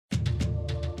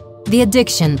The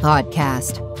Addiction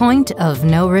Podcast, Point of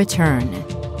No Return.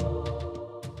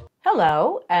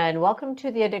 Hello, and welcome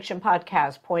to the Addiction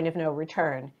Podcast, Point of No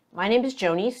Return. My name is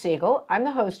Joni Siegel. I'm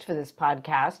the host for this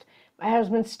podcast. My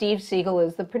husband, Steve Siegel,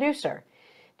 is the producer.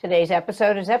 Today's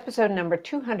episode is episode number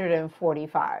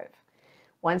 245.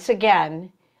 Once again,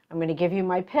 I'm going to give you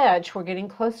my pitch. We're getting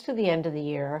close to the end of the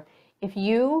year. If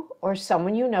you or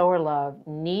someone you know or love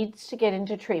needs to get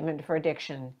into treatment for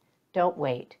addiction, don't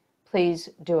wait. Please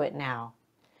do it now.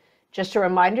 Just a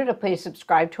reminder to please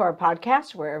subscribe to our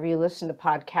podcast wherever you listen to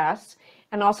podcasts,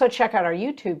 and also check out our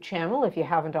YouTube channel if you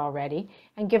haven't already,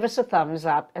 and give us a thumbs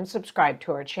up and subscribe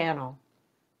to our channel.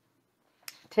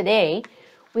 Today,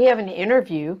 we have an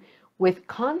interview with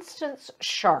Constance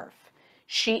Scharff.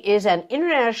 She is an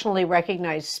internationally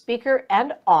recognized speaker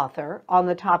and author on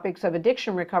the topics of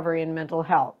addiction recovery and mental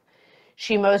health.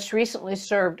 She most recently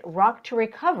served Rock to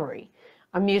Recovery,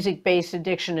 a music-based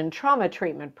addiction and trauma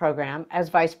treatment program, as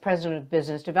Vice President of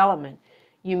Business Development.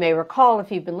 You may recall,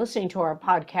 if you've been listening to our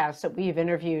podcast, that we've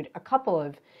interviewed a couple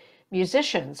of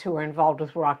musicians who are involved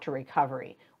with Rock to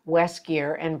Recovery, Wes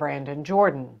Geer and Brandon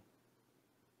Jordan.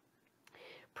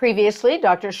 Previously,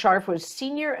 Dr. Scharff was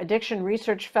Senior Addiction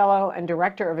Research Fellow and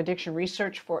Director of Addiction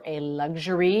Research for a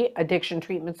luxury addiction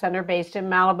treatment center based in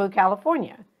Malibu,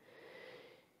 California.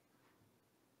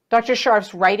 Dr.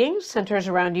 Scharff's writing centers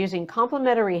around using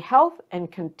complementary health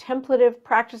and contemplative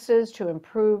practices to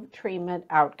improve treatment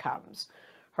outcomes.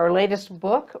 Her latest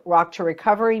book, Rock to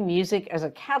Recovery, Music as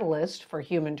a Catalyst for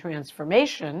Human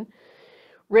Transformation,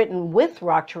 written with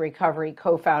Rock to Recovery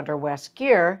co-founder Wes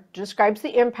Geer, describes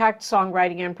the impact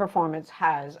songwriting and performance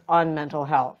has on mental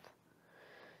health.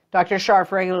 Dr.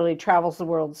 Scharff regularly travels the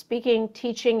world speaking,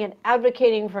 teaching, and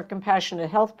advocating for compassionate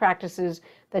health practices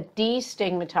that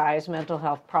destigmatize mental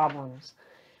health problems.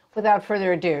 Without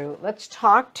further ado, let's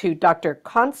talk to Dr.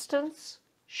 Constance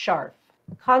Scharff.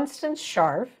 Constance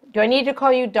Scharff. Do I need to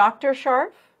call you Dr.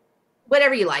 Scharff?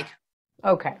 Whatever you like.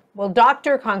 Okay. Well,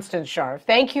 Dr. Constance Scharff,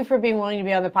 thank you for being willing to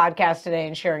be on the podcast today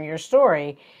and sharing your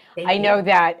story. I know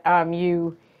that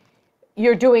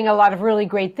you're doing a lot of really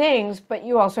great things, but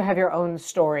you also have your own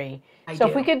story. So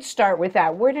if we could start with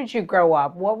that, where did you grow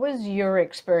up? What was your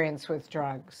experience with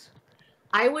drugs?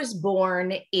 I was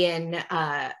born in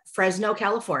Fresno,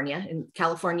 California, in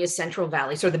California's Central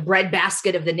Valley, so the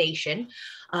breadbasket of the nation.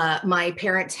 My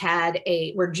parents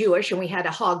were Jewish, and we had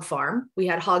a hog farm. We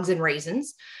had hogs and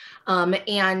raisins.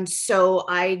 And so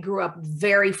I grew up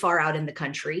very far out in the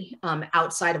country,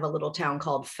 outside of a little town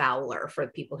called Fowler, for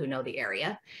the people who know the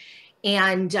area.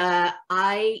 And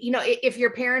if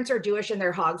your parents are Jewish and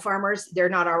they're hog farmers,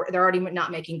 they're already not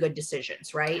making good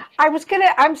decisions, right?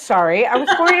 I'm sorry. I was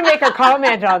going to make a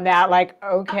comment on that. Like,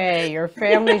 okay, your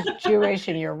family's Jewish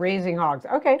and you're raising hogs.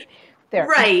 Okay. There.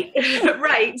 Right,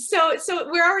 right. So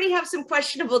we already have some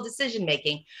questionable decision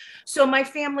making. So my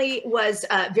family was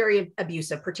very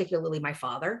abusive, particularly my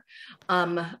father.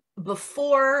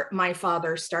 Before my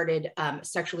father started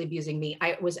sexually abusing me,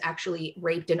 I was actually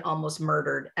raped and almost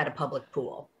murdered at a public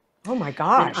pool. Oh my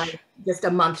gosh. Just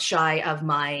a month shy of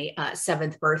my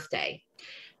 7th birthday.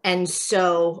 And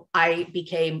so I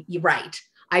became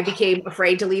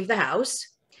afraid to leave the house.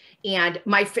 And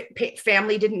my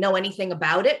family didn't know anything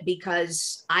about it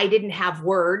because I didn't have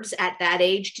words at that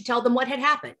age to tell them what had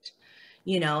happened,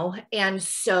 And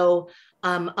so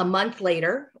a month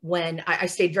later, when I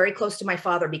stayed very close to my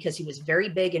father because he was very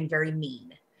big and very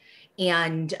mean.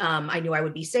 And I knew I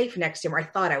would be safe next to him, or I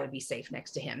thought I would be safe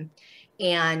next to him.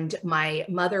 And my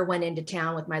mother went into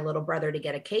town with my little brother to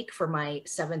get a cake for my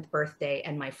 7th birthday,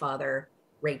 and my father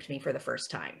raped me for the first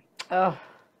time. Oh.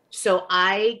 So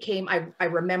I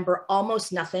remember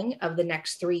almost nothing of the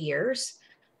next 3 years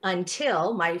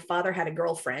until my father had a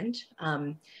girlfriend,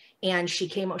 and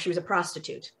she was a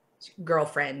prostitute,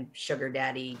 girlfriend, sugar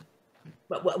daddy,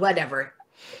 whatever.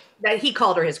 He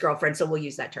called her his girlfriend, so we'll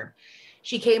use that term.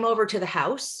 She came over to the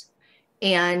house,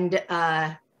 and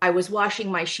I was washing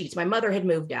my sheets. My mother had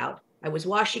moved out. I was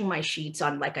washing my sheets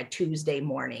on like a Tuesday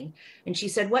morning, and she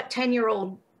said, "What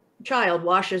 10-year-old child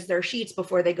washes their sheets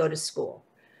before they go to school?"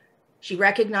 She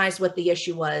recognized what the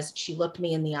issue was. She looked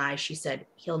me in the eye. She said,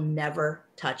 "He'll never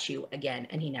touch you again."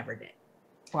 And he never did.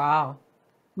 Wow.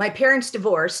 My parents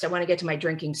divorced. I want to get to my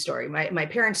drinking story. My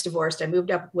parents divorced. I moved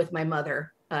up with my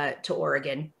mother to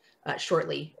Oregon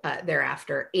shortly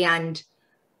thereafter. And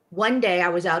one day I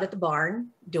was out at the barn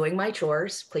doing my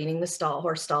chores, cleaning the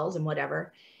horse stalls and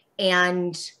whatever.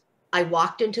 And I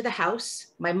walked into the house.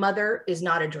 My mother is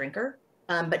not a drinker,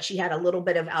 but she had a little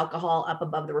bit of alcohol up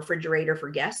above the refrigerator for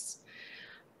guests.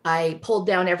 I pulled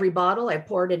down every bottle. I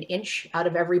poured an inch out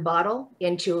of every bottle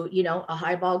into, a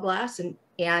highball glass and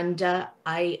And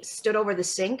I stood over the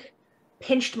sink,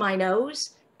 pinched my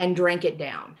nose, and drank it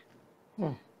down.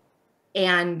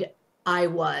 And I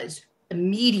was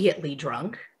immediately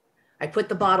drunk. I put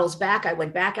the bottles back. I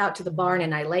went back out to the barn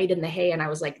and I laid in the hay and I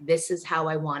was like, this is how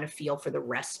I want to feel for the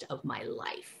rest of my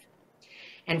life.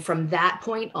 And from that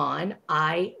point on,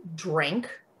 I drank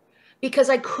because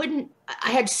I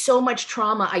had so much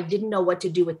trauma. I didn't know what to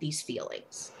do with these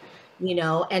feelings, you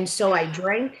know? And so I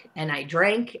drank and I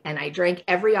drank and I drank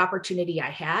every opportunity I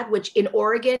had, which in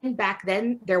Oregon back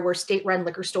then, there were state-run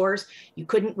liquor stores. You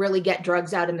couldn't really get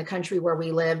drugs out in the country where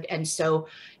we lived. And so,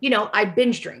 you know, I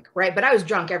binge drink, right? But I was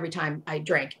drunk every time I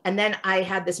drank. And then I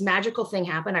had this magical thing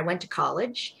happen. I went to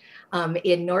college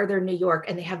in Northern New York,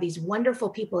 and they have these wonderful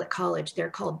people at college.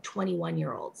 They're called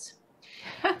 21-year-olds.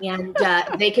 And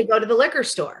they could go to the liquor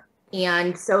store.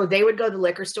 And so they would go to the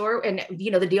liquor store and,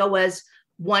 you know, the deal was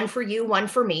one for you, one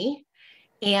for me.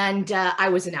 And I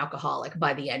was an alcoholic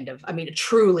by the end of, I mean,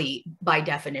 truly by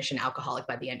definition, alcoholic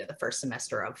by the end of the first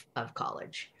semester of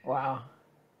college. Wow.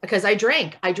 Because I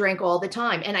drank all the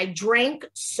time, and I drank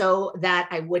so that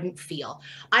I wouldn't feel.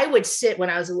 I would sit when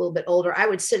I was a little bit older, I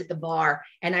would sit at the bar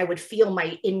and I would feel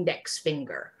my index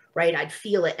finger, right? I'd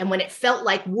feel it. And when it felt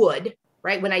like wood,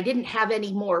 right? When I didn't have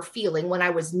any more feeling, when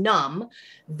I was numb,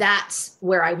 that's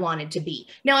where I wanted to be.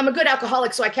 Now I'm a good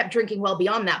alcoholic, so I kept drinking well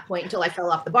beyond that point until I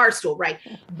fell off the bar stool, right?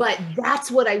 But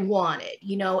that's what I wanted.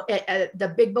 You know,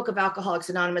 the big book of Alcoholics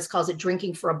Anonymous calls it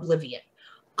drinking for oblivion.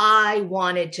 I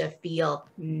wanted to feel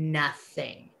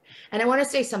nothing. And I want to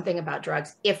say something about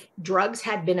drugs. If drugs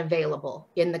had been available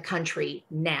in the country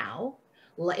now,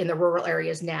 in the rural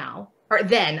areas now, or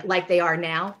then like they are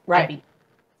now, right,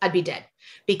 I'd be dead,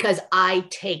 because I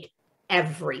take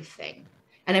everything.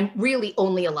 And I'm really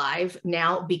only alive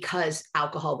now because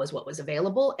alcohol was what was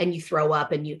available, and you throw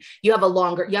up and you have a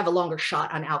longer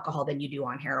shot on alcohol than you do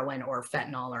on heroin or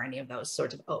fentanyl or any of those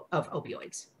sorts of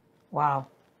opioids. Wow.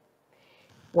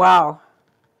 Wow.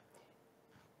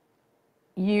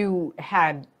 You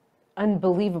had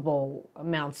unbelievable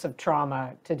amounts of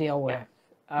trauma to deal with.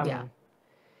 Yeah.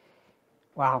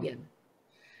 Wow.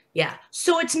 Yeah.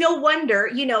 So it's no wonder,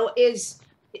 you know,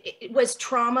 was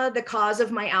trauma the cause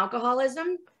of my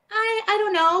alcoholism? I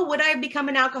don't know. Would I have become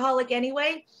an alcoholic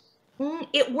anyway?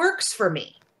 It works for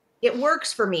me. It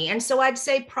works for me. And so I'd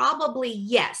say probably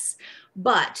yes.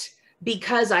 But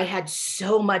because I had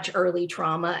so much early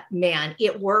trauma, man,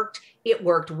 it worked. It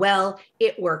worked well.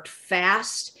 It worked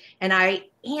fast. And I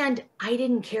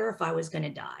didn't care if I was going to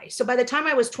die. So by the time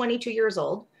I was 22 years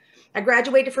old, I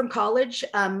graduated from college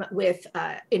with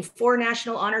in 4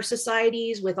 national honor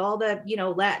societies, with all the, you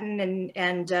know, Latin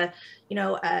and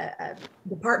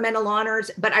departmental honors.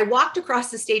 But I walked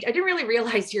across the stage. I didn't really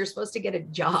realize you're supposed to get a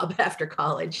job after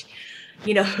college.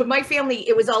 You know, my family,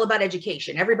 it was all about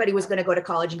education. Everybody was going to go to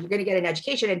college and you're going to get an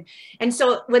education. And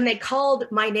so when they called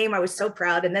my name, I was so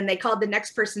proud. And then they called the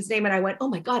next person's name and I went, oh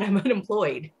my God, I'm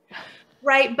unemployed.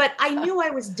 Right. But I knew I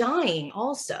was dying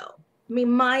also. I mean,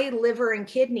 my liver and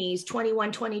kidneys,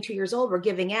 21, 22 years old, were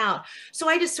giving out. So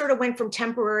I just sort of went from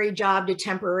temporary job to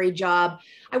temporary job.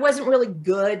 I wasn't really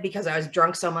good because I was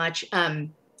drunk so much. I'd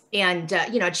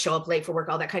show up late for work,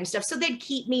 all that kind of stuff. So they'd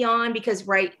keep me on because,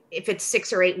 right, if it's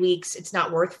 6 or 8 weeks, it's not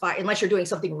worth unless you're doing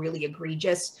something really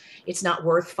egregious, it's not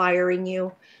worth firing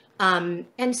you.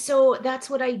 And so that's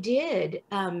what I did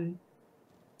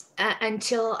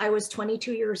until I was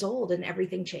 22 years old and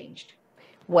everything changed.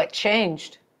 What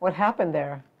changed? What happened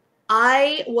there?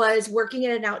 I was working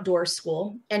at an outdoor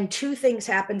school and 2 things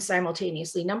happened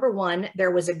simultaneously. Number one,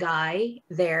 there was a guy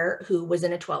there who was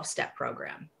in a 12-step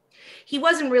program. He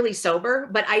wasn't really sober,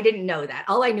 but I didn't know that.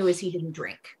 All I knew is he didn't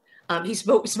drink. He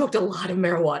smoked a lot of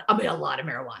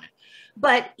marijuana.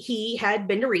 But he had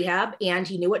been to rehab and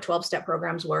he knew what 12-step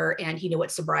programs were and he knew what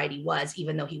sobriety was,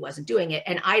 even though he wasn't doing it.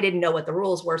 And I didn't know what the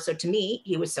rules were. So to me,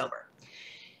 he was sober.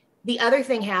 The other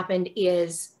thing happened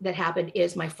is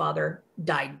my father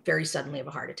died very suddenly of a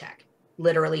heart attack,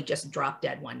 literally just dropped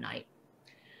dead one night.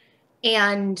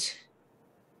 And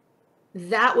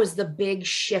that was the big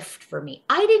shift for me.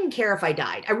 I didn't care if I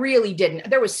died. I really didn't.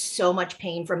 There was so much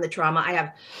pain from the trauma. I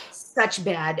have such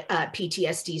bad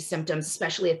PTSD symptoms,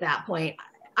 especially at that point.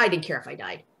 I didn't care if I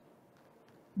died.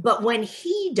 But when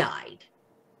he died,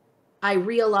 I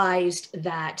realized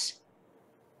that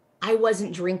I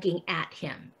wasn't drinking at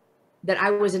him, that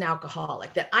I was an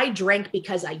alcoholic, that I drank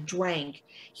because I drank.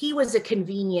 He was a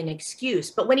convenient excuse.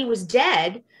 But when he was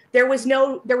dead, there was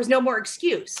no more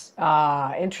excuse.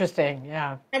 Interesting.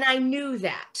 Yeah. And I knew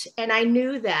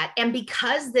that. And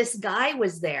because this guy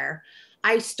was there,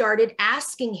 I started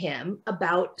asking him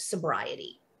about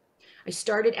sobriety. I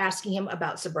started asking him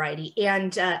about sobriety.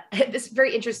 And this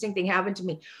very interesting thing happened to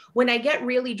me. When I get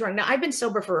really drunk, now I've been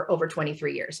sober for over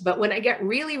 23 years, but when I get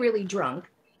really, really drunk,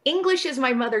 English is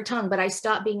my mother tongue, but I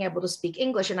stop being able to speak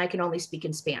English and I can only speak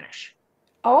in Spanish.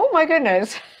 Oh my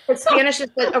goodness. But Spanish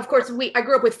is, of course, I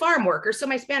grew up with farm workers, so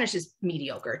my Spanish is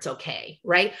mediocre. It's okay,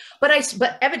 right?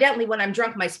 But evidently when I'm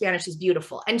drunk, my Spanish is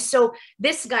beautiful. And so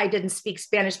this guy didn't speak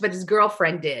Spanish, but his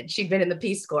girlfriend did. She'd been in the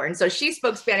Peace Corps, and so she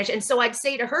spoke Spanish. And so I'd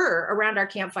say to her around our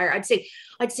campfire, I'd say,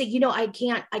 you know, I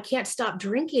can't stop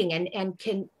drinking, and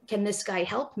can this guy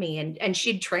help me? And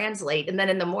she'd translate. And then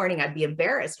in the morning, I'd be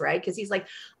embarrassed, right? Because he's like,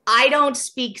 I don't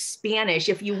speak Spanish.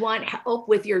 If you want help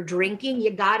with your drinking, you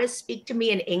got to speak to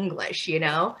me in English, you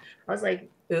know? I was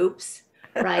like, oops,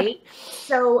 right?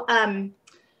 So,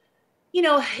 you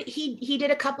know, he did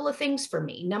a couple of things for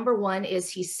me. Number one is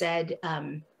he said,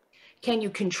 can you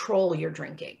control your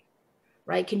drinking,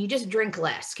 right? Can you just drink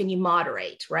less? Can you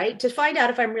moderate, right? To find out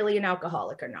if I'm really an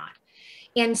alcoholic or not.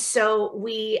 And so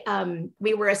we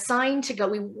were assigned to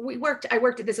go, I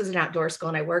worked at, this is an outdoor school,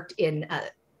 and I worked in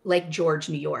Lake George,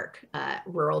 New York,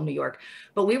 rural New York.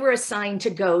 But we were assigned to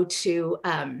go to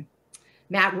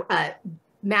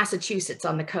Massachusetts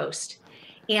on the coast.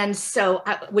 And so,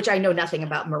 which I know nothing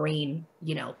about marine,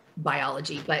 you know,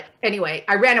 biology. But anyway,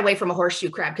 I ran away from a horseshoe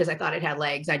crab because I thought it had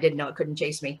legs. I didn't know it couldn't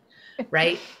chase me,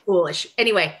 right? Foolish.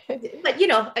 Anyway, but you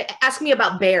know, ask me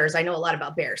about bears. I know a lot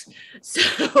about bears.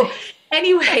 So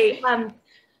anyway,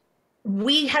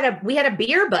 we had a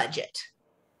beer budget.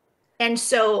 And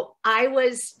so I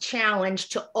was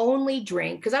challenged to only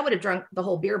drink, because I would have drunk the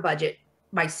whole beer budget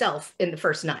myself in the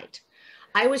first night.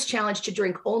 I was challenged to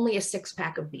drink only a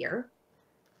 6-pack of beer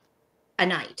a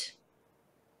night.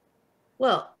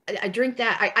 Well, I drink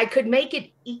that. I could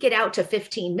eke it out to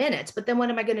 15 minutes, but then what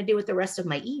am I going to do with the rest of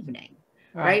my evening?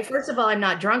 Right? First of all, I'm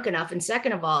not drunk enough. And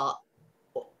second of all,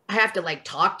 I have to like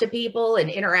talk to people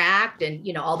and interact and,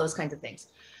 you know, all those kinds of things.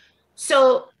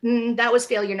 So that was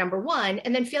failure number one.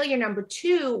 And then failure number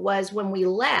two was when we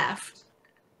left,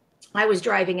 I was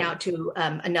driving out to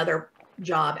another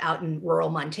job out in rural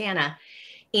Montana.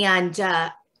 And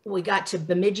we got to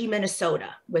Bemidji,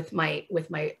 Minnesota with my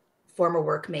former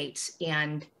workmates.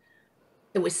 And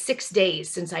it was 6 days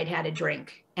since I'd had a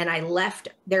drink. And I left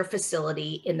their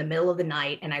facility in the middle of the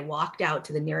night and I walked out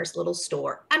to the nearest little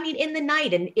store. I mean, in the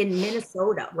night in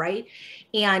Minnesota, right?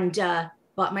 And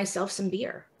bought myself some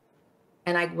beer.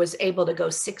 And I was able to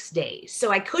go 6 days. So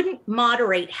I couldn't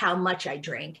moderate how much I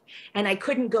drank, and I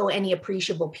couldn't go any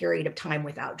appreciable period of time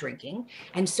without drinking.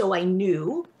 And so I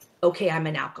knew, okay, I'm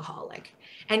an alcoholic.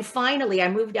 And finally, I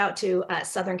moved out to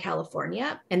Southern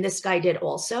California, and this guy did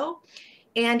also.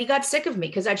 And he got sick of me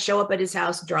because I'd show up at his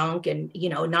house drunk and, you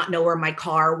know, not know where my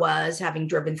car was, having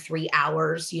driven 3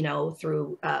 hours, you know,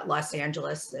 through Los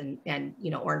Angeles and,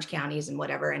 you know, Orange counties and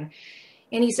whatever. And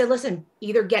he said, listen,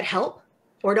 either get help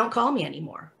or don't call me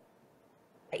anymore.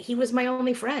 He was my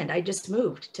only friend. I just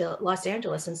moved to Los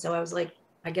Angeles. And so I was like,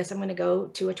 I guess I'm going to go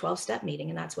to a 12-step meeting.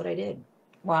 And that's what I did.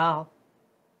 Wow.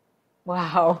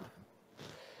 Wow.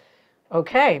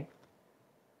 Okay.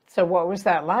 So what was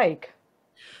that like?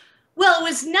 Well, it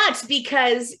was nuts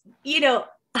because, you know,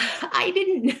 I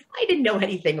didn't know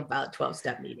anything about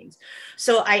 12-step meetings.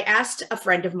 So I asked a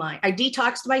friend of mine, I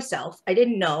detoxed myself. I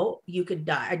didn't know you could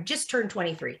die. I just turned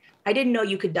 23. I didn't know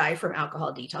you could die from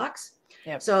alcohol detox.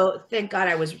 Yep. So thank God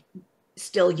I was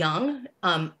still young.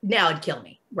 Now it'd kill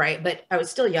me, right? But I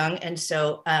was still young. And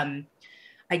so I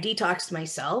detoxed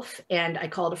myself and I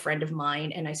called a friend of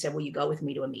mine and I said, will you go with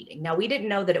me to a meeting? Now we didn't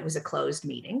know that it was a closed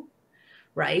meeting.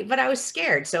 Right. But I was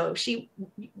scared. So she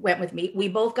went with me. We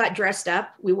both got dressed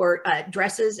up. We wore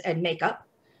dresses and makeup,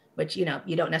 which, you know,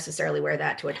 you don't necessarily wear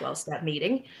that to a 12-step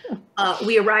meeting.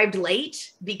 We arrived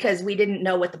late because we didn't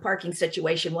know what the parking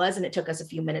situation was. And it took us a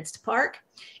few minutes to park.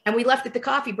 And we left at the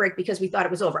coffee break because we thought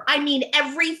it was over. I mean,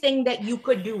 everything that you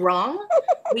could do wrong,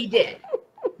 we did.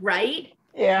 Right.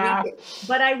 Yeah.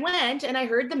 But I went and I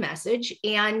heard the message.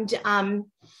 And the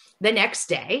next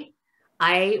day,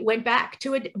 I went back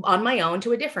on my own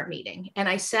to a different meeting, and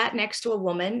I sat next to a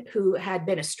woman who had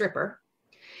been a stripper,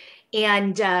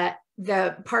 and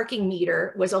the parking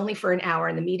meter was only for an hour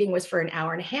and the meeting was for an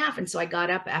hour and a half. And so I got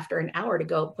up after an hour to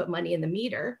go put money in the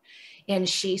meter. And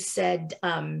she said,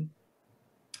 no,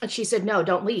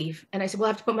 don't leave. And I said, well,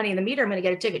 I have to put money in the meter. I'm going to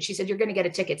get a ticket. She said, you're going to get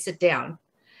a ticket, sit down.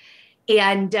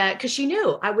 And because she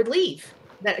knew I would leave.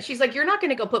 that she's like, you're not going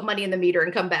to go put money in the meter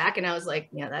and come back. And I was like,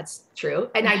 yeah, that's true.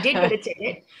 And I did get a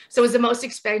ticket. So it was the most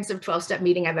expensive 12-step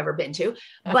meeting I've ever been to.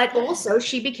 But also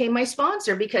she became my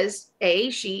sponsor because A,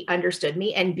 she understood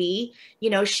me, and B, you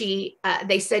know,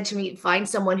 they said to me, find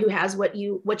someone who has what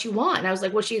you want. And I was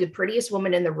like, well, she's the prettiest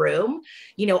woman in the room.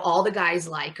 You know, all the guys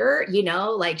like her, you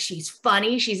know, like she's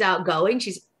funny, she's outgoing,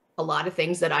 she's a lot of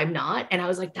things that I'm not. And I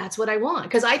was like, that's what I want.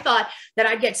 Because I thought that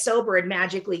I'd get sober and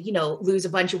magically, you know, lose a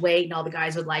bunch of weight and all the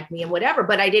guys would like me and whatever.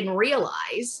 But I didn't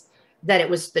realize that it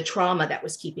was the trauma that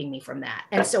was keeping me from that.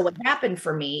 And so what happened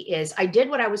for me is I did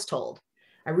what I was told.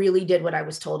 I really did what I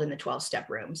was told in the 12-step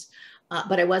rooms.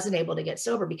 But I wasn't able to get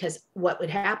sober because what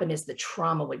would happen is the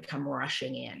trauma would come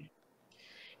rushing in.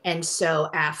 And so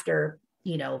after,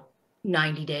 you know,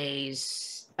 90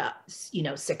 days, you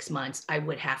know, 6 months, I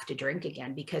would have to drink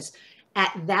again because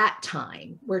at that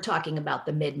time, we're talking about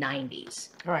the mid 90s,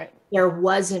 right? There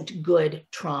wasn't good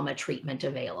trauma treatment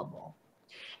available.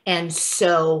 And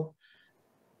so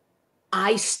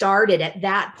I started at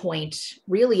that point,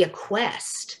 really a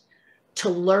quest to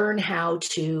learn how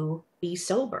to be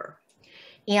sober.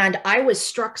 And I was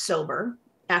struck sober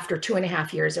after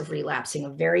 2.5 years of relapsing. A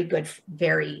very good,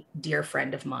 very dear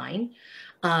friend of mine,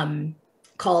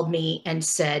 called me and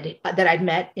said that I'd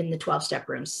met in the 12-step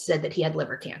rooms, said that he had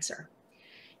liver cancer.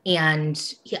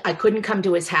 And I couldn't come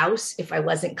to his house if I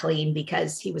wasn't clean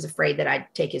because he was afraid that I'd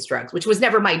take his drugs, which was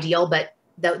never my deal, but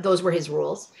those were his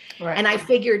rules. Right. And I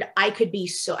figured I could be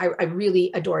I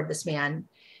really adored this man.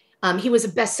 He was a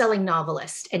best-selling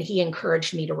novelist and he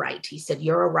encouraged me to write. He said,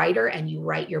 you're a writer and you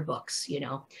write your books, you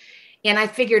know? And I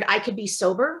figured I could be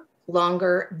sober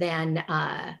longer than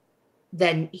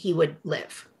he would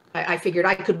live. I figured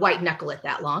I could white knuckle it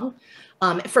that long.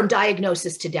 From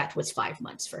diagnosis to death was 5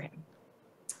 months for him.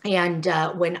 And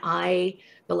the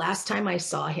last time I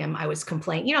saw him, I was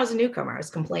complaining, you know, I was a newcomer. I was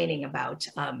complaining about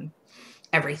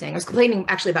everything. I was complaining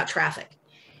actually about traffic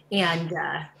and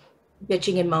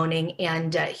bitching and moaning.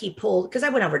 And he pulled, because I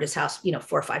went over to his house, you know,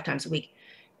 4 or 5 times a week.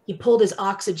 He pulled his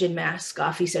oxygen mask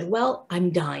off. He said, well, I'm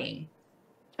dying.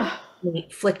 He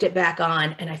flicked it back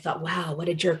on and I thought, wow, what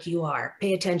a jerk you are.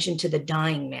 Pay attention to the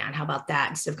dying man. How about that?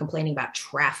 Instead of complaining about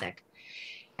traffic.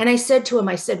 And I said to him,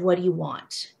 I said, what do you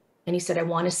want? And he said, I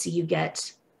want to see you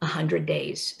get 100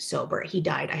 days sober. He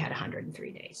died. I had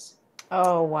 103 days.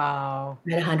 Oh, wow.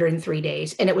 I had 103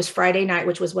 days. And it was Friday night,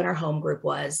 which was when our home group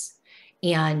was.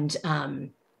 And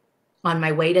on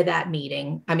my way to that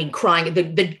meeting, I mean, crying,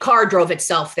 the car drove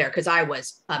itself there because I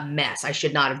was a mess. I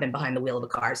should not have been behind the wheel of a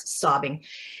car, sobbing.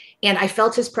 And I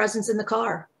felt his presence in the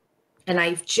car. And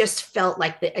I just felt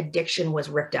like the addiction was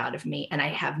ripped out of me. And I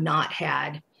have not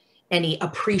had any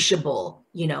appreciable,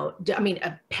 you know, I mean,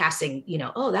 a passing, you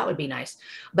know, oh, that would be nice,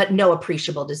 but no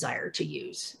appreciable desire to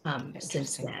use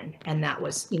since then. And that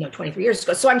was, you know, 23 years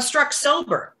ago. So I'm struck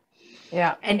sober.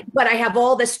 Yeah. But I have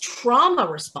all this trauma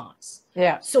response.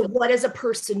 Yeah. So what does a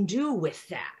person do with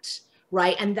that?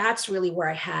 Right. And that's really where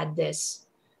I had this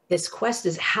quest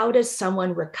is how does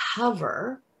someone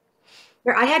recover?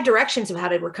 I had directions of how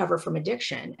to recover from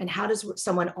addiction and how does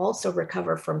someone also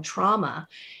recover from trauma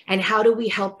and how do we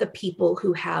help the people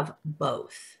who have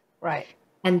both? Right.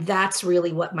 And that's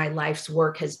really what my life's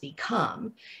work has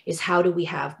become is how do we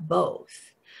have both?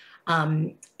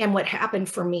 And what happened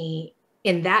for me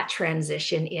in that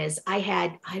transition is I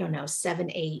had, I don't know, 7,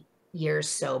 8 years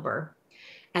sober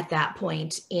at that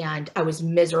point. And I was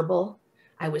miserable.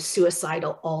 I was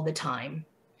suicidal all the time.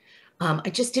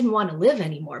 I just didn't want to live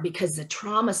anymore because the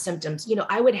trauma symptoms, you know,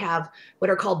 I would have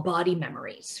what are called body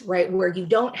memories, right? Where you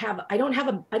don't have, I don't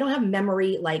have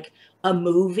memory like a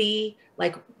movie,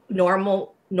 like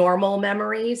normal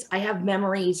memories. I have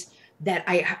memories that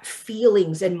I have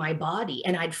feelings in my body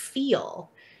and I'd feel,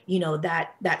 you know,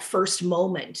 that first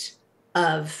moment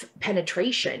of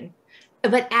penetration,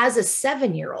 but as a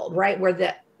 7-year-old, right?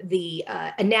 Where the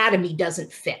anatomy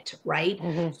doesn't fit, right?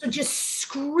 Mm-hmm. So just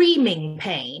screaming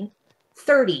pain,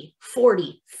 30,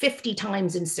 40, 50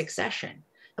 times in succession.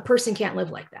 A person can't live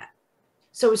like that.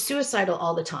 So I was suicidal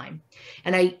all the time.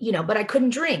 And but I couldn't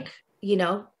drink,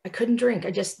 I couldn't drink.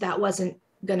 that wasn't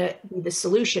going to be the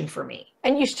solution for me.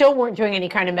 And you still weren't doing any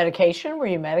kind of medication? Were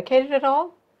you medicated at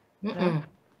all? Mm-mm.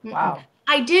 No? Wow.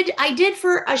 I did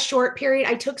for a short period.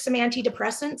 I took some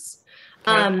antidepressants.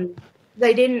 Okay.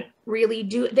 They didn't really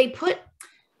they put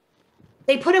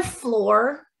a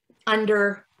floor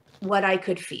under what I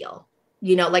could feel,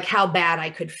 like how bad I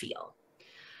could feel.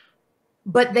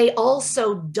 But they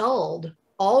also dulled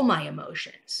all my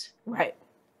emotions. Right.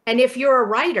 And if you're a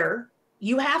writer,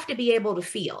 You have to be able to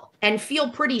feel and feel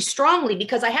pretty strongly,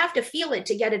 because I have to feel it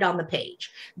to get it on the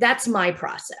page. That's my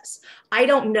process. I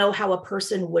don't know how a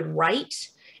person would write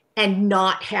and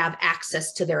not have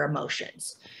access to their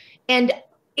emotions. And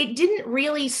it didn't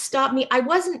really stop me. I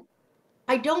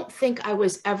don't think I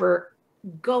was ever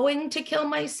going to kill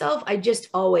myself. I just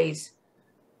always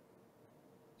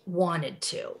wanted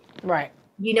to. Right.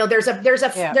 You know, there's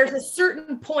a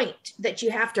certain point that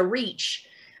you have to reach.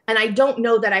 And I don't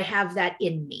know that I have that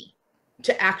in me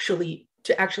to actually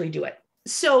do it.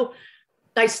 So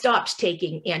I stopped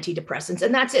taking antidepressants,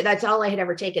 and that's it. That's all I had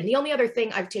ever taken. The only other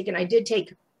thing I've taken, I did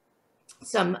take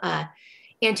some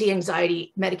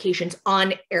anti-anxiety medications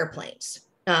on airplanes.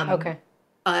 Okay.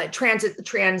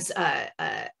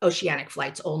 Oceanic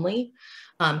flights only,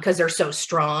 because they're so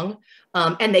strong.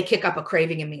 And they kick up a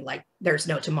craving in me like there's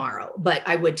no tomorrow. But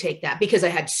I would take that because I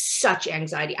had such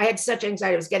anxiety. I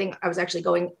was actually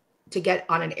going to get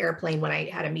on an airplane when I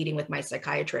had a meeting with my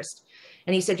psychiatrist.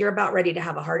 And he said, "You're about ready to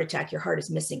have a heart attack. Your heart is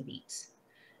missing beats."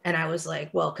 And I was like,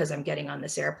 "Well, because I'm getting on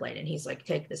this airplane." And he's like,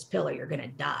 "Take this pill or you're going to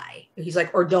die." He's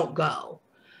like, "Or don't go."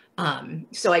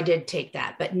 So I did take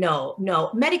that. But no,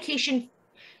 medication.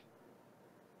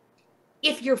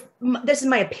 This is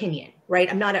my opinion,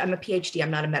 right? I'm a PhD.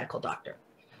 I'm not a medical doctor.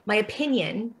 My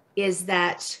opinion is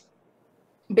that,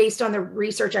 based on the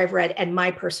research I've read and my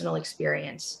personal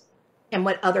experience and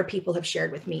what other people have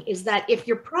shared with me, is that if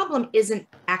your problem isn't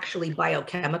actually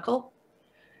biochemical,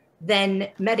 then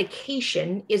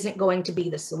medication isn't going to be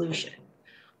the solution.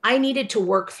 I needed to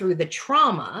work through the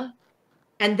trauma,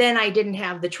 and then I didn't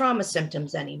have the trauma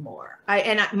symptoms anymore.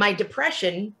 My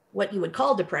depression, what you would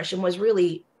call depression, was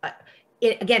really,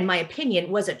 again, my opinion,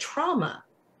 was a trauma,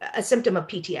 a symptom of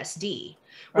PTSD,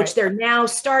 which they're now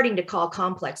starting to call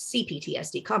complex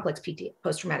CPTSD,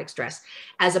 post-traumatic stress,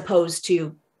 as opposed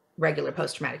to regular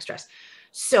post-traumatic stress.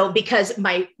 So because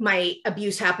my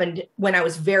abuse happened when I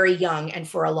was very young, and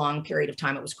for a long period of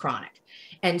time, it was chronic.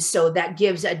 And so that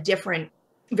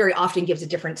very often gives a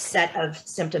different set of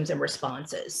symptoms and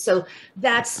responses. So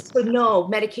no,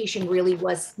 medication really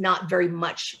was not very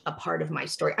much a part of my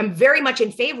story. I'm very much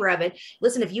in favor of it.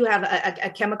 Listen, if you have a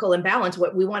chemical imbalance,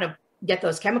 we want to get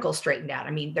those chemicals straightened out.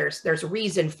 I mean, there's a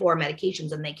reason for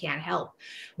medications and they can help.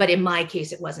 But in my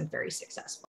case, it wasn't very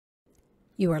successful.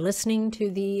 You are listening to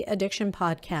the Addiction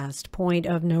Podcast, Point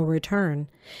of No Return.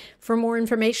 For more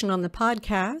information on the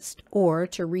podcast, or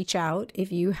to reach out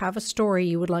if you have a story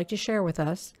you would like to share with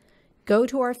us, go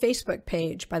to our Facebook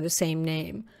page by the same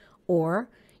name, or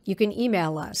you can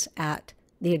email us at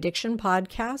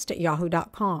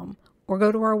theaddictionpodcast@yahoo.com, or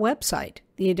go to our website,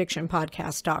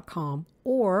 theaddictionpodcast.com,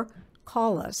 or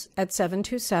call us at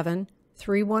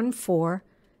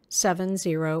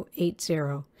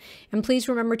 727-314-7080. And please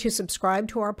remember to subscribe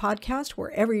to our podcast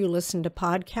wherever you listen to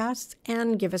podcasts,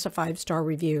 and give us a 5-star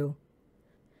review.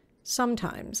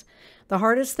 Sometimes the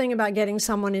hardest thing about getting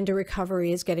someone into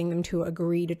recovery is getting them to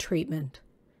agree to treatment.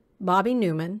 Bobby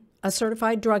Newman, a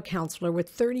certified drug counselor with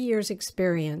 30 years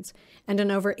experience and an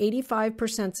over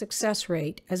 85% success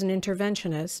rate as an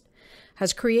interventionist,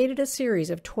 has created a series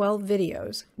of 12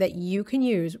 videos that you can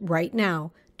use right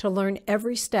now to learn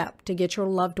every step to get your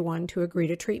loved one to agree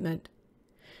to treatment.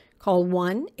 Call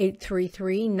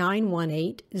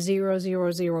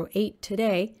 1-833-918-0008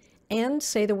 today and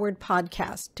say the word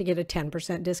podcast to get a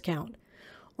 10% discount.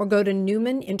 Or go to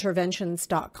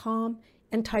newmaninterventions.com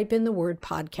and type in the word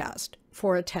podcast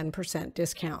for a 10%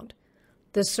 discount.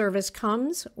 This service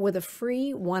comes with a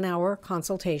free 1-hour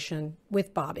consultation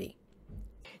with Bobby.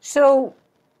 So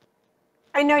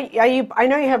I know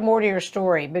you have more to your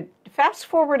story, but fast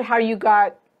forward how you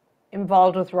got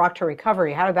involved with Rock to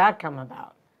Recovery. How did that come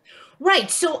about? Right.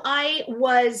 So I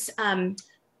was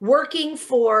working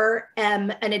for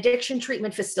an addiction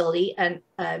treatment facility in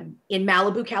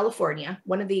Malibu, California,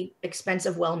 one of the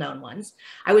expensive, well-known ones.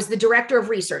 I was the director of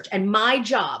research, and my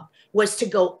job was to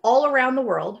go all around the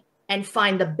world and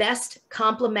find the best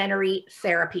complementary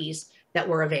therapies that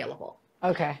were available.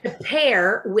 Okay. To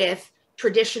pair with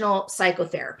traditional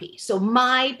psychotherapy. So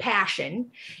my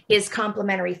passion is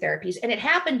complementary therapies. And it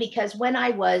happened because when I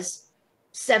was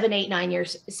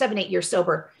 7-8 years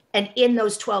sober, and in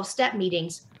those 12-step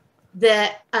meetings, the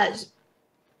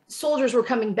soldiers were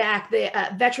coming back, the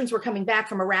veterans were coming back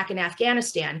from Iraq and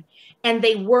Afghanistan, and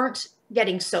they weren't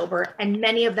getting sober, and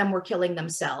many of them were killing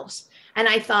themselves. And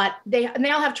I thought, they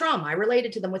all have trauma. I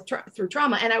related to them through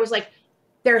trauma. And I was like,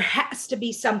 there has to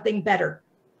be something better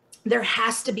There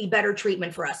has to be better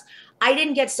treatment for us. I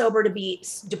didn't get sober to be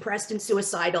depressed and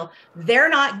suicidal. They're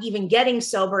not even getting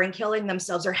sober and killing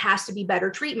themselves. There has to be better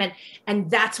treatment. And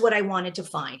that's what I wanted to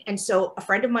find. And so a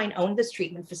friend of mine owned this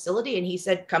treatment facility, and he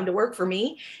said, come to work for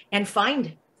me and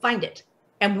find it.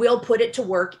 And we'll put it to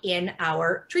work in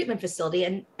our treatment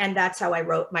facility. And that's how I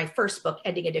wrote my first book,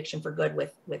 Ending Addiction for Good,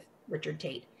 with Richard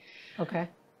Tate. Okay.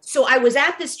 So I was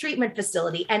at this treatment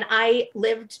facility, and I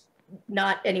lived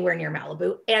not anywhere near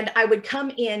Malibu. And I would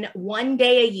come in one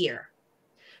day a year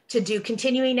to do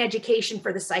continuing education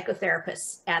for the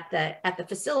psychotherapists at the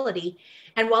facility.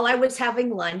 And while I was having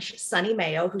lunch, Sonny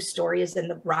Mayo, whose story is in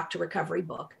the Rock to Recovery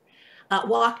book,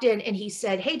 walked in and he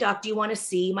said, hey, doc, do you want to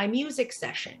see my music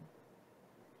session?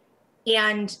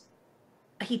 And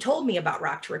he told me about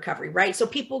Rock to Recovery, right? So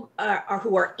people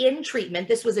who are in treatment,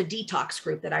 this was a detox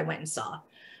group that I went and saw,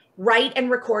 write and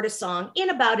record a song in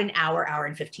about an hour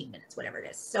and 15 minutes, whatever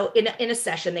it is. So in a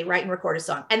session, they write and record a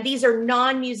song. And these are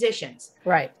non-musicians.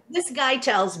 Right. This guy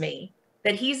tells me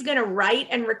that he's going to write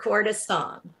and record a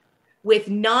song with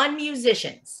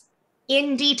non-musicians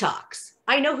in detox.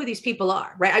 I know who these people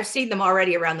are, right? I've seen them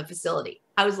already around the facility.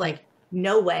 I was like,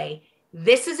 no way.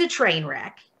 This is a train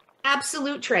wreck,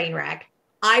 absolute train wreck.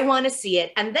 I want to see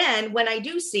it. And then when I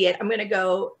do see it, I'm going to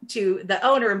go to the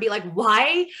owner and be like,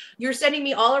 why? You're sending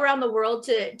me all around the world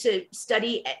to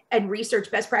study and research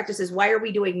best practices. Why are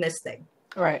we doing this thing?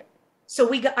 Right.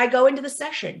 So I go into the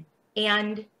session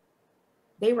and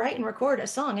they write and record a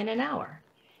song in an hour.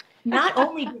 Not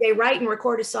only do they write and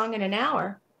record a song in an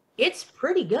hour, it's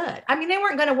pretty good. I mean, they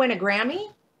weren't going to win a Grammy,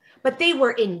 but they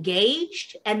were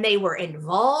engaged and they were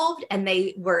involved and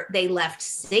they left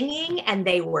singing and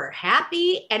they were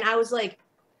happy. And I was like,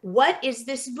 what is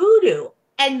this voodoo?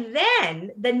 And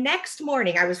then the next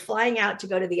morning I was flying out to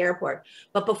go to the airport.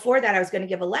 But before that, I was going to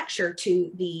give a lecture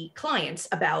to the clients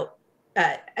about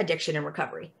addiction and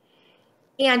recovery.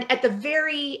 And at the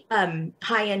very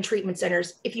high-end treatment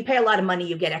centers, if you pay a lot of money,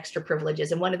 you get extra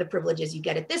privileges. And one of the privileges you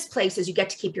get at this place is you get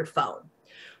to keep your phone.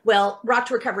 Well, Rock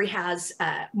to Recovery has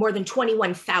more than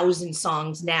 21,000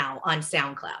 songs now on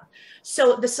SoundCloud.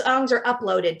 So the songs are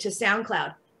uploaded to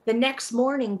SoundCloud. The next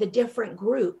morning, the different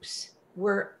groups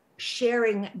were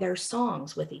sharing their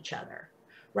songs with each other,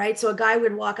 right? So a guy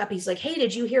would walk up, he's like, hey,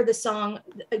 did you hear the song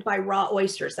by Raw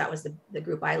Oysters? That was the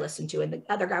group I listened to. And the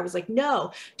other guy was like,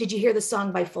 no, did you hear the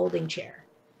song by Folding Chair?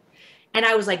 And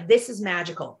I was like, this is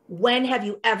magical. When have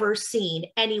you ever seen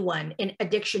anyone in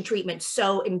addiction treatment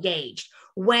so engaged?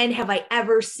 When have I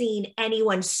ever seen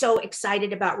anyone so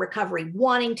excited about recovery,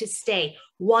 wanting to stay,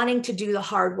 wanting to do the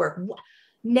hard work?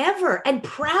 Never. And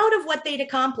proud of what they'd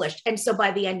accomplished. And so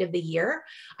by the end of the year,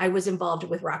 I was involved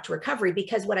with Rock to Recovery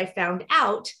because what I found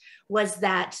out was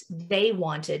that they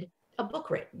wanted a book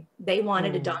written. They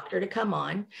wanted a doctor to come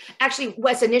on. Actually,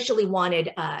 Wes initially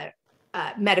wanted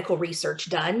medical research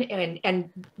done, and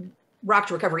Rock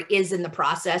to Recovery is in the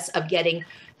process of getting,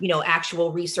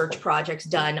 actual research projects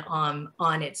done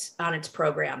on its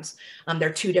programs. There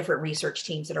are two different research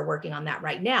teams that are working on that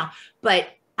right now. But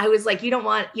I was like, you don't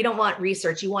want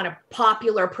research. You want a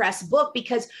popular press book,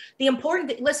 because the important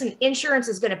thing, listen, insurance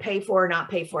is going to pay for or not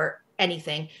pay for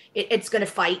anything. It's going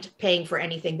to fight paying for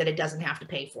anything that it doesn't have to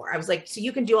pay for. I was like, so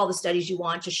you can do all the studies you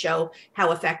want to show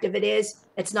how effective it is.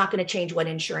 It's not going to change what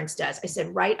insurance does. I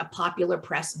said, write a popular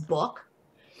press book,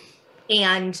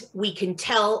 and we can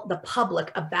tell the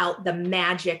public about the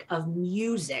magic of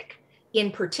music,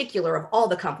 in particular of all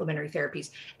the complementary therapies,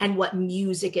 and what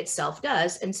music itself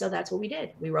does. And so that's what we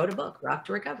did. We wrote a book, Rock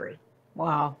to Recovery.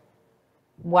 Wow.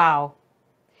 Wow.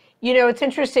 It's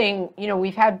interesting,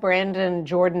 we've had Brandon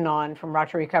Jordan on from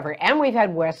Rock to Recovery, and we've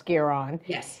had Wes Geer on.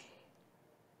 Yes.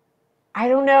 I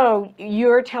don't know,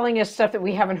 you're telling us stuff that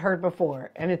we haven't heard before,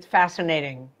 and it's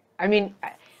fascinating. I mean,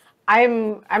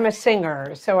 I'm a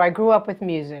singer, so I grew up with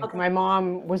music. Okay. My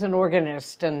mom was an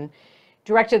organist and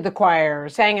directed the choir,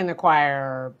 sang in the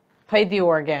choir, played the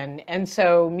organ. And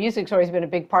so music's always been a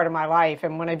big part of my life.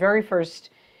 And when I very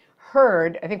first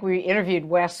heard, I think we interviewed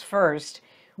Wes first,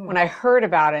 when I heard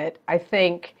about it, I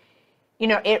think,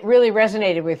 it really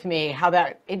resonated with me, how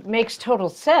that it makes total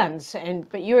sense.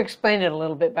 But you explained it a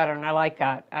little bit better, and I like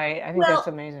that. I think that's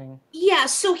amazing. Yeah.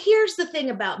 So here's the thing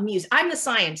about music. I'm the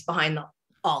science behind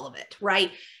all of it,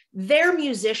 right? They're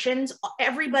musicians.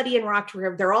 Everybody in Rock to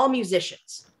Recovery, they're all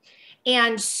musicians.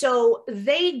 And so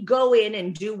they go in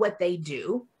and do what they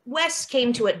do. Wes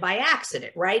came to it by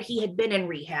accident, right? He had been in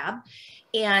rehab,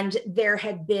 and there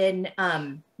had been,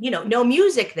 no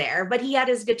music there, but he had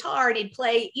his guitar and he'd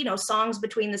play, songs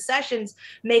between the sessions,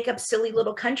 make up silly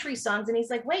little country songs. And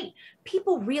he's like, wait,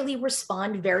 people really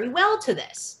respond very well to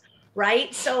this,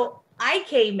 right? So I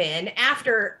came in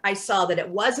after I saw that it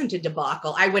wasn't a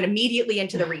debacle. I went immediately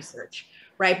into the research,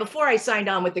 right? Before I signed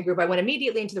on with the group, I went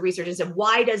immediately into the research and said,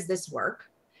 why does this work?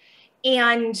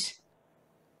 And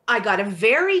I got a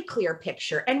very clear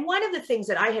picture. And one of the things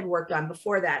that I had worked on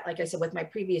before that, like I said, with my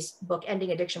previous book,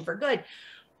 Ending Addiction for Good,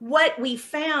 what we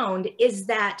found is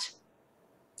that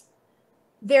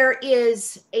there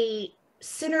is a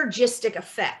synergistic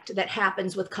effect that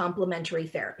happens with complementary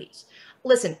therapies.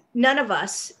 Listen, none of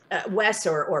us, Wes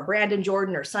or Brandon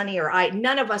Jordan or Sonny or I,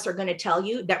 none of us are going to tell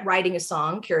you that writing a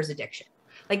song cures addiction.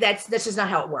 Like that's just not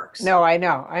how it works. No, I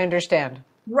know. I understand.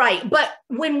 Right. But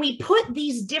when we put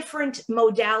these different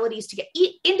modalities together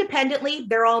independently,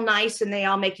 they're all nice and they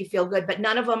all make you feel good, but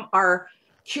none of them are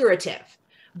curative.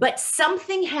 But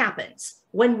something happens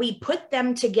when we put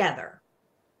them together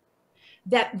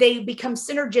that they become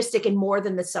synergistic in more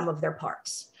than the sum of their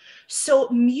parts. So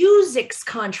music's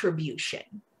contribution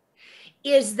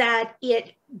is that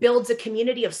it builds a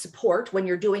community of support when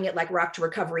you're doing it like Rock to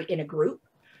Recovery in a group,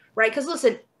 right? Because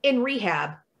listen, in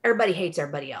rehab, everybody hates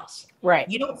everybody else. Right.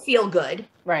 You don't feel good.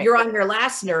 Right. You're on your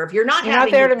last nerve. You're not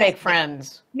there to make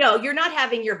friends. No, you're not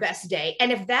having your best day.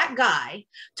 And if that guy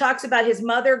talks about his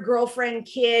mother, girlfriend,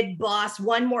 kid, boss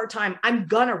one more time, I'm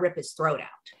gonna rip his throat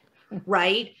out.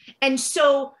 Right. And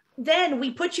so then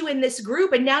we put you in this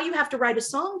group and now you have to write a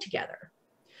song together.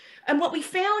 And what we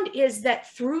found is that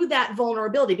through that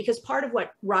vulnerability, because part of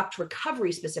what Rock to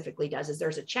Recovery specifically does is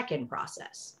there's a check-in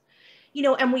process. You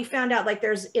know, and we found out like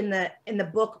there's in the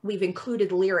book, we've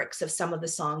included lyrics of some of the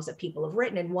songs that people have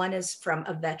written. And one is from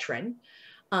a veteran.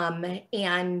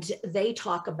 And they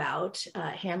talk about,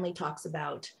 Hanley talks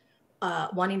about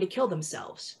wanting to kill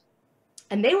themselves.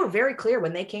 And they were very clear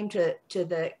when they came to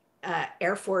the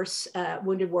Air Force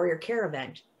Wounded Warrior Care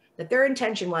event that their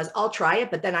intention was, I'll try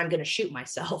it, but then I'm going to shoot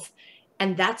myself.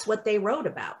 And that's what they wrote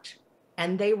about.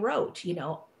 And they wrote, you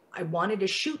know, I wanted to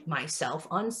shoot myself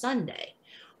on Sunday.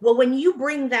 Well, when you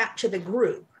bring that to the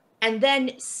group and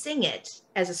then sing it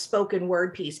as a spoken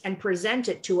word piece and present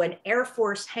it to an Air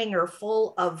Force hangar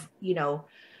full of, you know,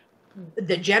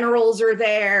 the generals are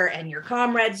there and your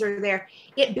comrades are there,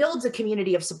 it builds a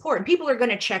community of support and people are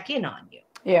going to check in on you.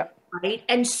 Yeah. Right.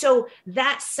 And so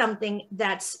that's something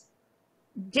that's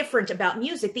different about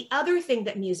music. The other thing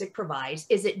that music provides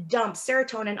is it dumps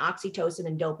serotonin, oxytocin,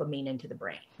 and dopamine into the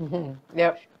brain. Mm-hmm.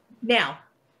 Yep. Now,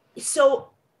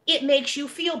 so it makes you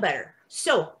feel better.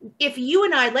 So if you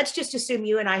and I, let's just assume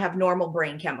you and I have normal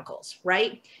brain chemicals,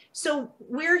 right? So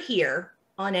we're here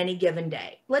on any given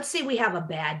day. Let's say we have a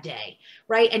bad day,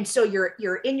 right? And so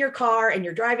you're in your car and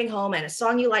you're driving home and a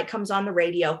song you like comes on the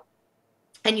radio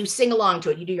and you sing along to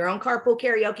it. You do your own carpool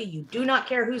karaoke. You do not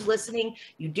care who's listening.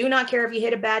 You do not care if you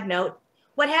hit a bad note.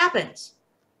 What happens?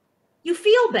 You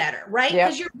feel better, right?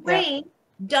 Because your brain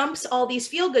dumps all these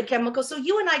feel-good chemicals. So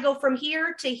you and I go from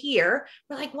here to here.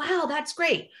 We're like, wow, that's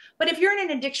great. But if you're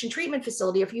in an addiction treatment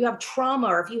facility, if you have trauma,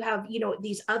 or if you have, you know,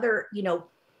 these other, you know,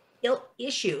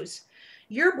 issues,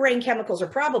 your brain chemicals are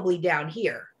probably down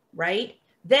here, right?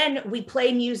 Then we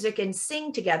play music and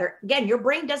sing together. Again, your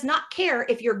brain does not care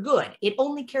if you're good. It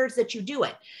only cares that you do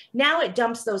it. Now it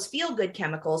dumps those feel-good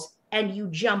chemicals and you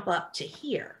jump up to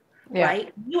here. Yeah.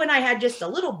 Right? You and I had just a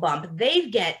little bump. They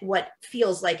get what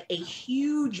feels like a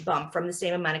huge bump from the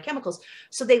same amount of chemicals.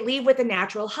 So they leave with a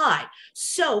natural high.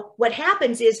 So what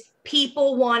happens is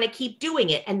people want to keep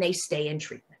doing it and they stay in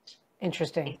treatment.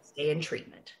 Interesting. They stay in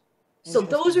treatment. So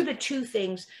those are the two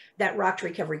things that Rock to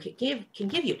Recovery can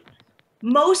give you.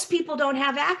 Most people don't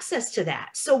have access to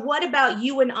that. So what about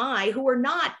you and I who are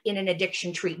not in an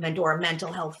addiction treatment or a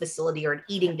mental health facility or an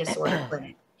eating disorder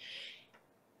clinic?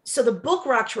 So the book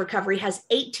Rock to Recovery has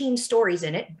 18 stories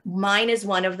in it. Mine is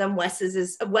one of them. Wes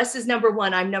is number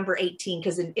 1. I'm number 18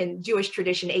 because in Jewish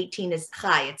tradition, 18 is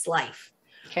chai, it's life,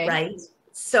 okay. Right?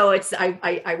 So it's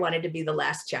I wanted to be the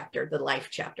last chapter, the life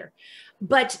chapter.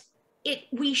 But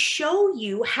we show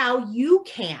you how you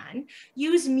can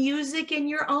use music in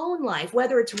your own life,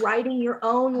 whether it's writing your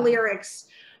own lyrics,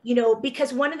 you know,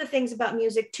 because one of the things about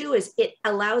music too is it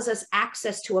allows us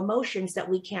access to emotions that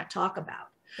we can't talk about.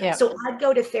 Yeah. So I'd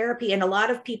go to therapy, and a lot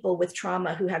of people with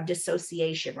trauma who have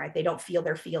dissociation, right? They don't feel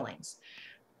their feelings.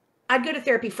 I'd go to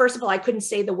therapy. First of all, I couldn't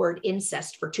say the word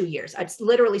incest for 2 years. I'd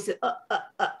literally say,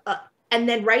 and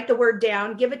then write the word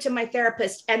down, give it to my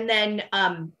therapist, and then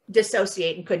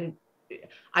dissociate, and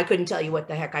I couldn't tell you what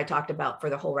the heck I talked about for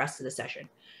the whole rest of the session.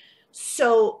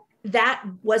 So that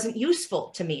wasn't useful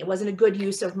to me. It wasn't a good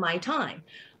use of my time.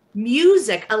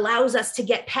 Music allows us to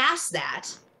get past that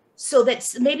so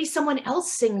that maybe someone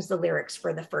else sings the lyrics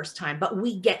for the first time, but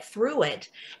we get through it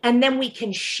and then we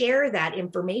can share that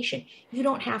information. You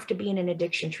don't have to be in an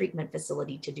addiction treatment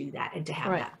facility to do that and to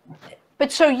have that.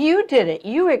 But so you did it.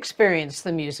 You experienced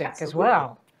the music as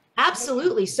well.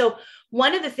 Absolutely. So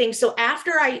one of the things, so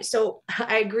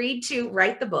I agreed to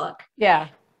write the book. Yeah.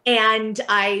 And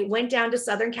I went down to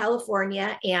Southern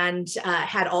California and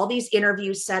had all these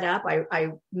interviews set up.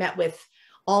 I met with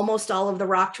almost all of the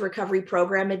Rock to Recovery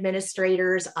program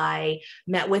administrators. I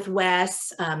met with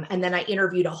Wes, and then I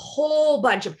interviewed a whole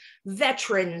bunch of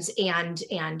veterans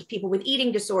and people with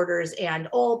eating disorders and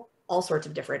all sorts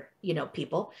of different,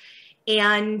 people.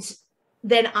 And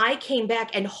then I came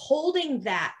back, and holding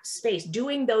that space,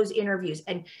 doing those interviews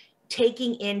and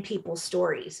taking in people's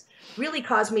stories really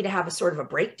caused me to have a sort of a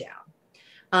breakdown.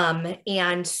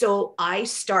 And so I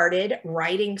started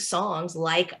writing songs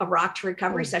like a Rock to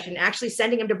Recovery session, actually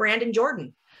sending them to Brandon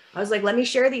Jordan. I was like, let me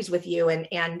share these with you.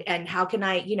 And how can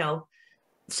I,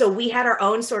 so we had our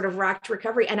own sort of Rock to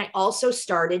Recovery. And I also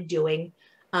started doing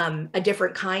a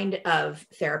different kind of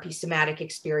therapy, somatic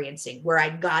experiencing, where I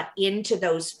got into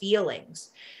those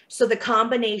feelings. So the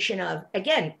combination of,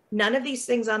 again, none of these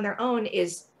things on their own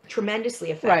is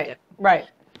tremendously effective. Right.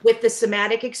 With the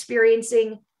somatic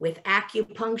experiencing, with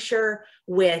acupuncture,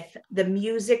 with the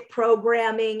music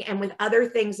programming, and with other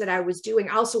things that I was doing.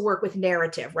 I also work with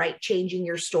narrative, right? Changing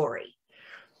your story.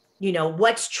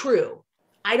 What's true?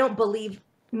 I don't believe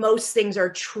most things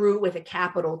are true with a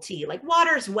capital T. Like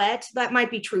water's wet, that might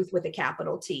be truth with a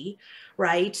capital T,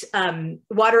 right?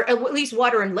 Water, at least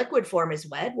water in liquid form is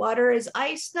wet. Water is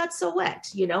ice, not so wet,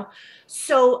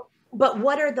 So, but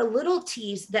what are the little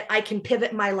T's that I can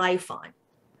pivot my life on?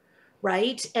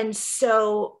 Right. And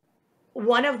so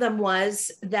one of them was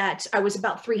that I was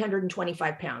about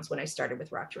 325 pounds when I started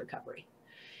with Rock to Recovery.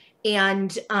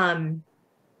 And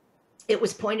it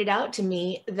was pointed out to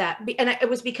me that, it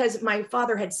was because my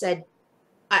father had said,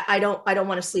 I don't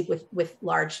want to sleep with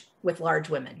large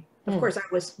women. Of course, I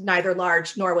was neither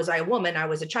large nor was I a woman. I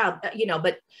was a child,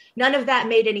 but none of that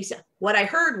made any sense. What I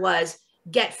heard was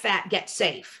get fat, get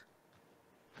safe.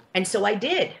 And so I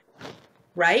did,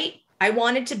 right? I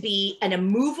wanted to be an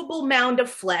immovable mound of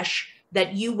flesh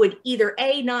that you would either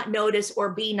A, not notice, or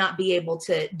B, not be able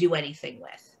to do anything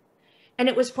with. And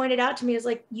it was pointed out to me as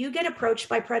like, you get approached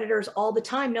by predators all the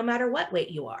time, no matter what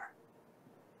weight you are.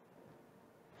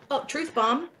 Oh, truth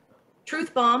bomb.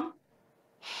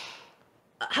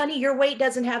 Honey, your weight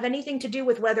doesn't have anything to do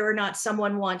with whether or not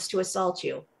someone wants to assault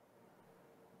you.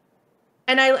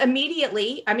 And I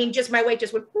immediately, just my weight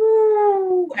just went,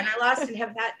 and I lost and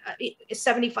have that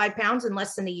 75 pounds in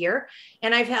less than a year.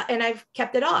 And I've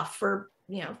kept it off for,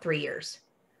 3 years.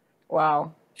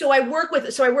 Wow. So I work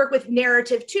with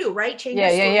narrative too, right?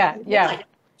 Yeah.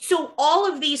 So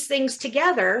all of these things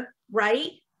together,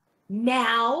 right?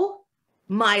 Now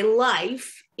my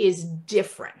life is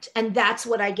different. And that's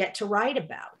what I get to write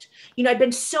about. I've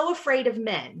been so afraid of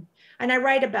men. And I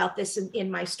write about this in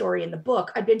my story in the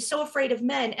book. I've been so afraid of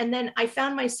men. And then I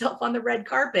found myself on the red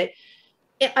carpet.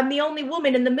 I'm the only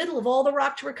woman in the middle of all the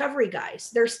Rock to Recovery guys.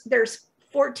 There's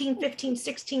 14, 15,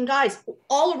 16 guys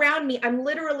all around me. I'm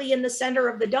literally in the center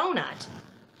of the donut,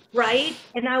 right?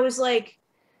 And I was like,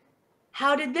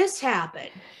 how did this happen?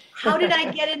 How did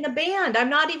I get in the band? I'm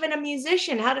not even a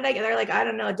musician. How did I get? They're like, I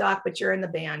don't know, Doc, but you're in the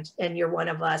band and you're one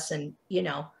of us. And,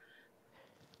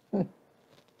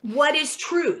 what is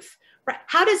truth?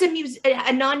 How does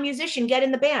a non-musician get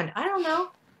in the band? I don't know.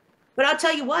 But I'll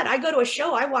tell you what, I go to a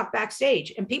show, I walk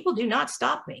backstage and people do not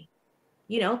stop me,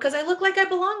 because I look like I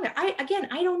belong there. I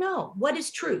don't know. What is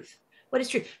truth? What is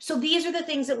truth? So these are the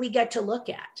things that we get to look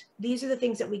at.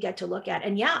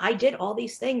 And yeah, I did all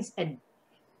these things and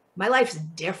my life's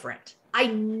different. I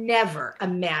never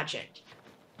imagined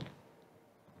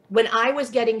when I was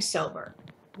getting sober,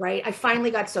 right? I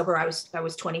finally got sober. I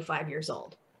was 25 years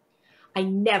old. I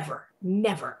never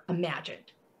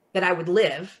imagined that I would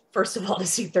live, first of all, to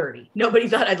see 30. Nobody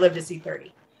thought I'd live to see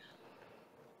 30.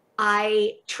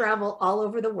 I travel all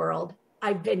over the world.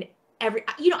 I've been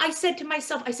I said to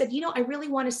myself, I really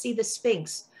want to see the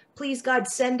Sphinx. Please, God,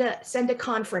 send a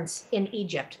conference in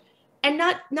Egypt. And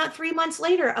not 3 months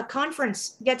later, a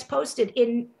conference gets posted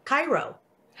in Cairo.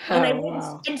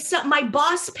 And so my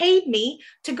boss paid me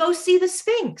to go see the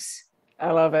Sphinx.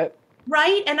 I love it.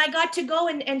 Right. And I got to go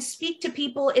and speak to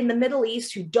people in the Middle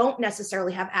East who don't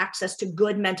necessarily have access to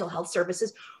good mental health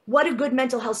services. What do good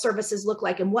mental health services look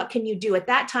like? And what can you do? At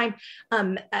that time,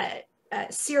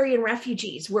 Syrian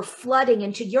refugees were flooding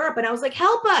into Europe. And I was like,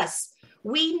 help us.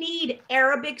 We need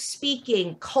Arabic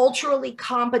speaking, culturally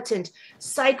competent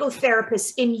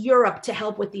psychotherapists in Europe to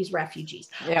help with these refugees.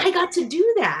 Yeah. I got to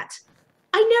do that.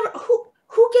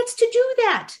 Who gets to do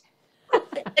that?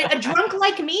 A drunk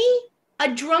like me?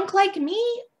 A drunk like me?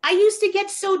 I used to get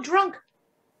so drunk.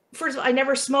 First of all, I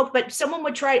never smoked, but someone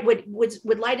would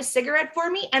light a cigarette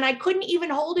for me, and I couldn't even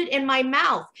hold it in my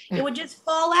mouth. It would just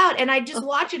fall out, and I'd just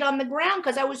watch it on the ground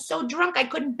because I was so drunk I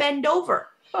couldn't bend over,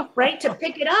 right, to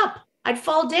pick it up. I'd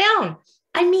fall down.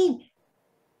 I mean,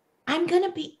 I'm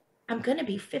gonna be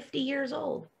 50 years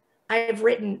old. I've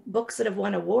written books that have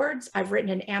won awards. I've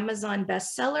written an Amazon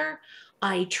bestseller.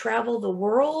 I travel the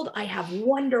world. I have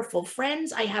wonderful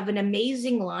friends. I have an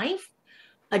amazing life.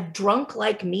 A drunk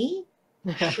like me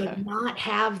should not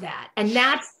have that. And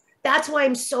that's why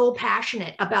I'm so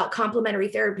passionate about complementary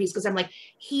therapies, because I'm like,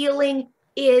 healing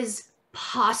is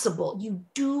possible. You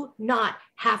do not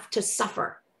have to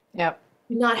suffer. Yep.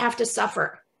 Do not have to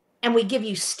suffer. And we give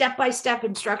you step-by-step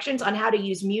instructions on how to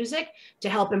use music to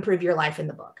help improve your life in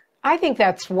the book. I think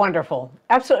that's wonderful.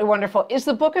 Absolutely wonderful. Is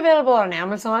the book available on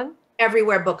Amazon?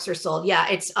 Everywhere books are sold. Yeah,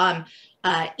 it's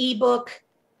ebook,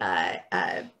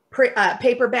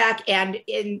 paperback, and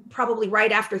in probably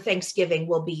right after Thanksgiving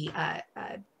will be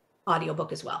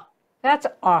audiobook as well. That's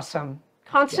awesome.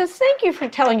 Constance, thank you for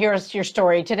telling your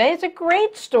story today. It's a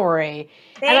great story.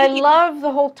 And I love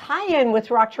the whole tie-in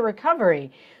with Rock to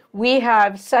Recovery. We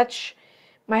have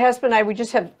my husband and I, we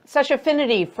just have such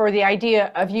affinity for the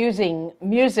idea of using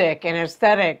music and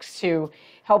aesthetics to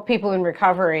help people in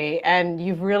recovery. And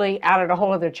you've really added a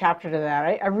whole other chapter to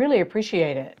that. I really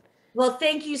appreciate it. Well,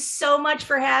 thank you so much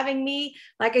for having me.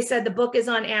 Like I said, the book is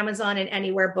on Amazon and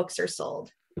anywhere books are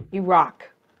sold. You rock.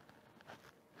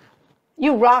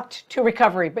 You rocked to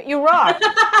recovery, but you rock.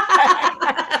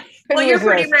 Well, you're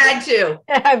pretty rad too.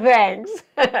 Thanks.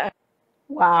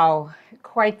 Wow,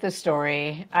 quite the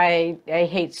story. I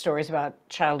hate stories about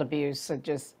child abuse. It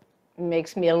just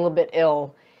makes me a little bit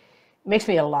ill. Makes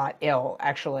me a lot ill,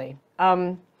 actually.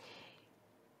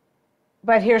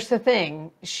 But here's the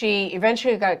thing. She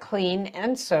eventually got clean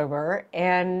and sober,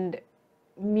 and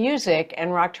music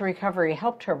and Rock to Recovery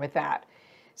helped her with that.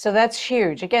 So that's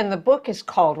huge. Again, the book is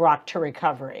called Rock to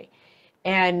Recovery,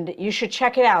 and you should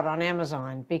check it out on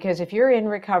Amazon, because if you're in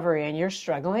recovery and you're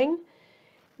struggling,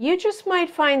 you just might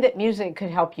find that music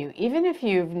could help you, even if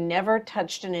you've never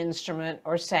touched an instrument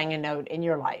or sang a note in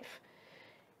your life.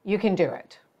 You can do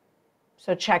it.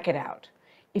 So check it out.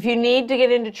 If you need to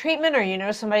get into treatment, or you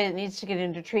know somebody that needs to get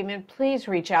into treatment, please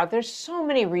reach out. There's so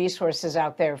many resources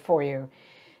out there for you.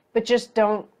 But just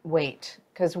don't wait,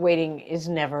 because waiting is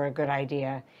never a good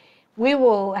idea. We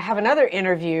will have another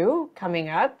interview coming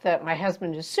up that my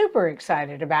husband is super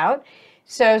excited about.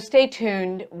 So stay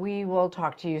tuned. We will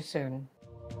talk to you soon.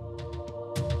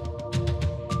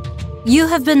 You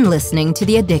have been listening to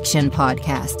the Addiction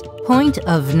Podcast, Point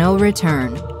of No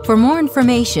Return. For more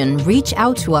information, reach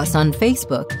out to us on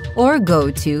Facebook or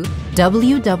go to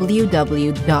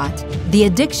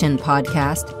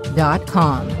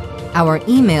www.theaddictionpodcast.com. Our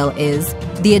email is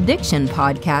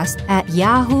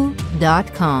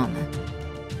theaddictionpodcast@yahoo.com.